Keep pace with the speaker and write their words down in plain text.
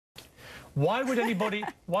Why would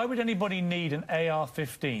anybody need an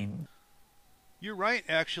AR-15? You're right,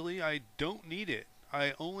 actually. I don't need it.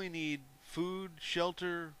 I only need food,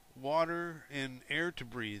 shelter, water, and air to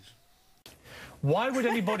breathe. Why would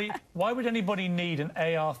anybody need an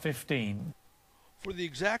AR-15? For the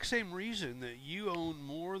exact same reason that you own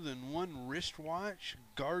more than one wristwatch,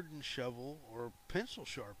 garden shovel, or pencil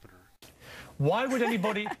sharpener. Why would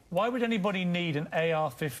anybody need an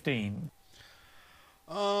AR-15?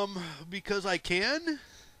 Because I can?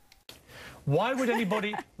 Why would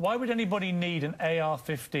anybody need an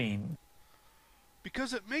AR-15?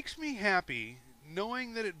 Because it makes me happy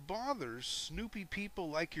knowing that it bothers snoopy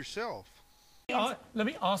people like yourself. Let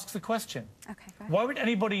me ask the question. Okay, go ahead. Why would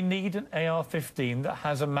anybody need an AR-15 that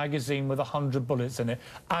has a magazine with 100 bullets in it,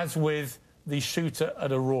 as with the shooter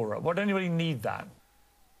at Aurora? Why would anybody need that?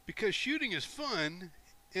 Because shooting is fun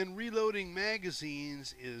and reloading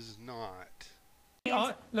magazines is not.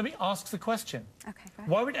 Let me ask the question. Okay, go ahead.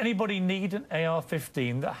 Why would anybody need an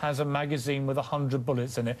AR-15 that has a magazine with 100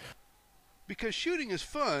 bullets in it? Because shooting is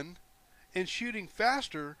fun, and shooting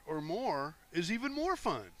faster or more is even more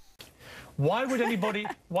fun. Why would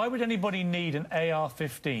anybody need an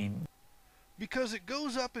AR-15? Because it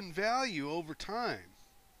goes up in value over time.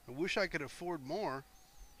 I wish I could afford more.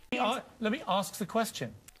 Let me ask the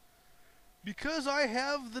question. Because I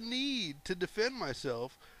have the need to defend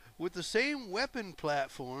myself with the same weapon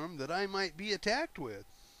platform that I might be attacked with.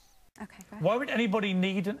 Okay, go ahead. Why would anybody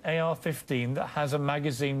need an AR-15 that has a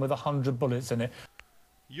magazine with 100 bullets in it?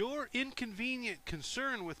 Your inconvenient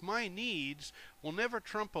concern with my needs will never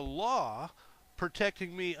trump a law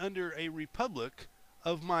protecting me under a republic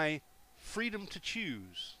of my freedom to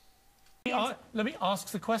choose. Let me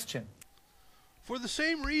ask the question. For the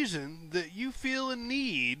same reason that you feel a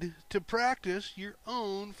need to practice your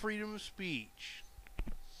own freedom of speech.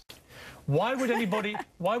 Why would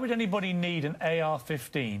anybody need an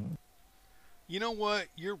AR-15? You know what?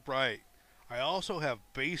 You're right. I also have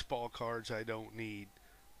baseball cards I don't need.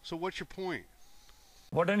 So what's your point?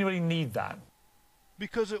 Why would anybody need that?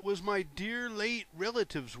 Because it was my dear late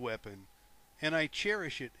relative's weapon, and I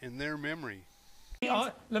cherish it in their memory.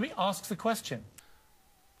 Let me ask the question.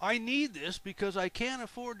 I need this because I can't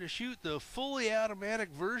afford to shoot the fully automatic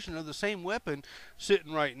version of the same weapon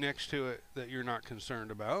sitting right next to it that you're not concerned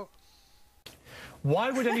about. Why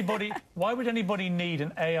would anybody need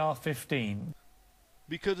an AR-15?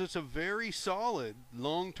 Because it's a very solid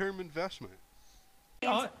long-term investment.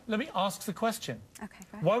 Let me ask the question. Okay,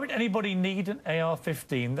 go ahead. Why would anybody need an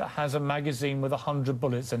AR-15 that has a magazine with 100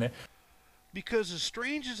 bullets in it? Because as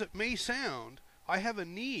strange as it may sound, I have a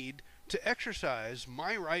need to exercise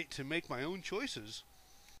my right to make my own choices.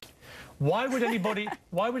 Why would anybody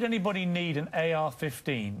need an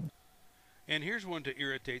AR-15? And here's one to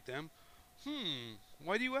irritate them.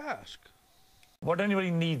 Why do you ask? Why would anybody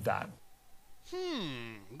need that?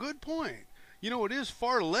 Good point. You know, it is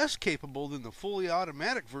far less capable than the fully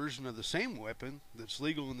automatic version of the same weapon that's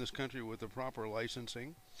legal in this country with the proper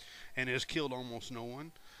licensing and has killed almost no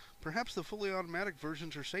one. Perhaps the fully automatic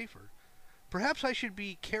versions are safer. Perhaps I should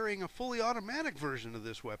be carrying a fully automatic version of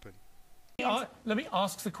this weapon. Let me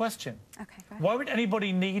ask the question. Okay, go ahead. Why would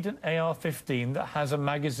anybody need an AR-15 that has a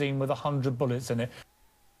magazine with 100 bullets in it?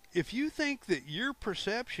 If you think that your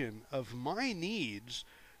perception of my needs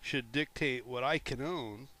should dictate what I can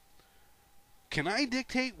own, can I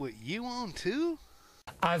dictate what you own too?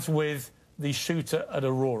 As with the shooter at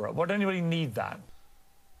Aurora. Why would anybody need that?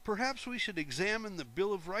 Perhaps we should examine the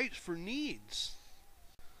Bill of Rights for needs.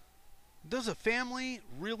 Does a family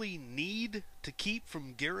really need to keep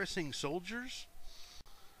from garrisoning soldiers?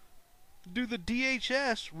 Do the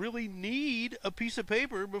DHS really need a piece of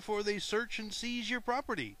paper before they search and seize your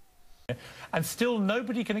property? And still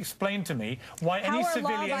nobody can explain to me why any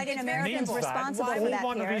civilian needs that or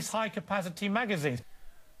one of these high-capacity magazines.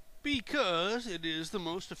 Because it is the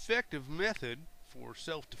most effective method for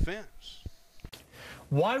self-defense.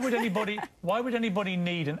 Why would anybody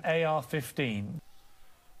need an AR-15?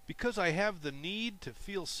 Because I have the need to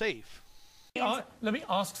feel safe. Let me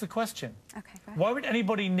ask the question. Okay, go ahead. Why would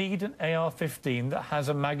anybody need an AR-15 that has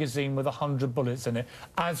a magazine with 100 bullets in it,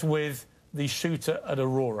 as with the shooter at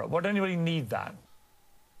Aurora? Why would anybody need that?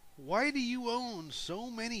 Why do you own so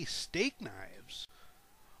many steak knives?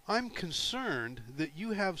 I'm concerned that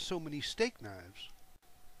you have so many steak knives.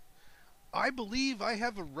 I believe I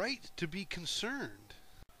have a right to be concerned.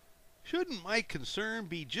 Shouldn't my concern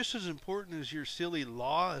be just as important as your silly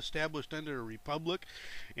law established under a republic,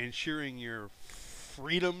 ensuring your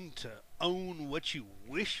freedom to own what you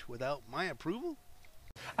wish without my approval?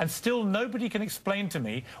 And still nobody can explain to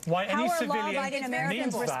me why any civilian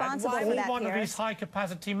needs that or one of these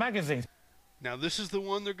high-capacity magazines. Now this is the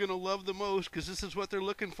one they're going to love the most because this is what they're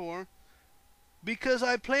looking for. Because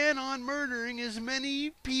I plan on murdering as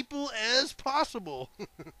many people as possible.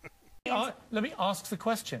 Let me ask the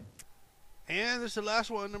question. And this is the last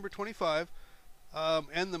one, number 25,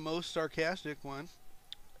 and the most sarcastic one.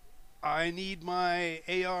 I need my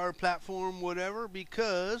AR platform whatever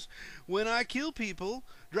because when I kill people,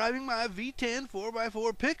 driving my V10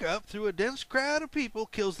 4x4 pickup through a dense crowd of people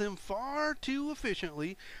kills them far too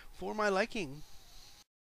efficiently for my liking.